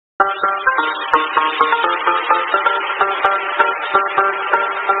One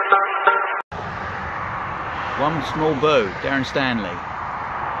small blue, Darren Stanley.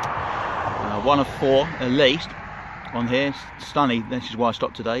 One of four at least on here. Stunning. This is why I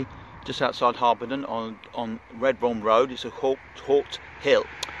stopped today. Just outside Harpenden on Redbourn Road. It's a chalk hill,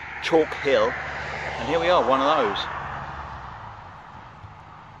 and here we are, one of those.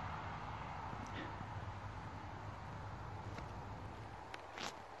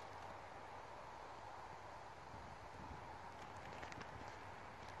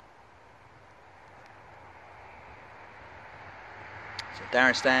 So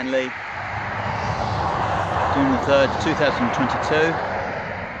Darren Stanley, June the 3rd, 2022.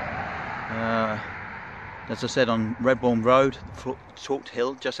 As I said, on Redbourn Road, chalked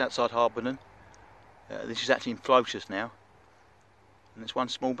hill, just outside Harpenden. This is actually in Floatus now, and it's one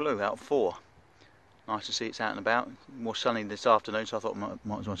small blue out of four. Nice to see it's out and about. More sunny this afternoon, so I thought I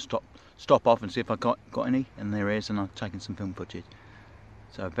might as well stop off and see if I got any, and there is, and I've taken some film footage.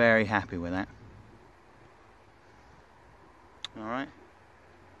 So very happy with that. All right,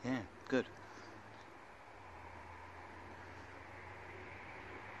 yeah, good.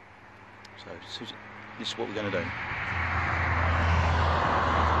 So this is what we're going to do.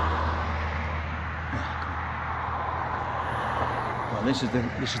 Well, this is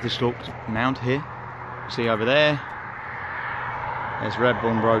the stalked mount here. See over there. There's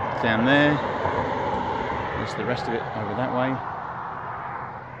Redbourn Road down there. There's the rest of it over that way.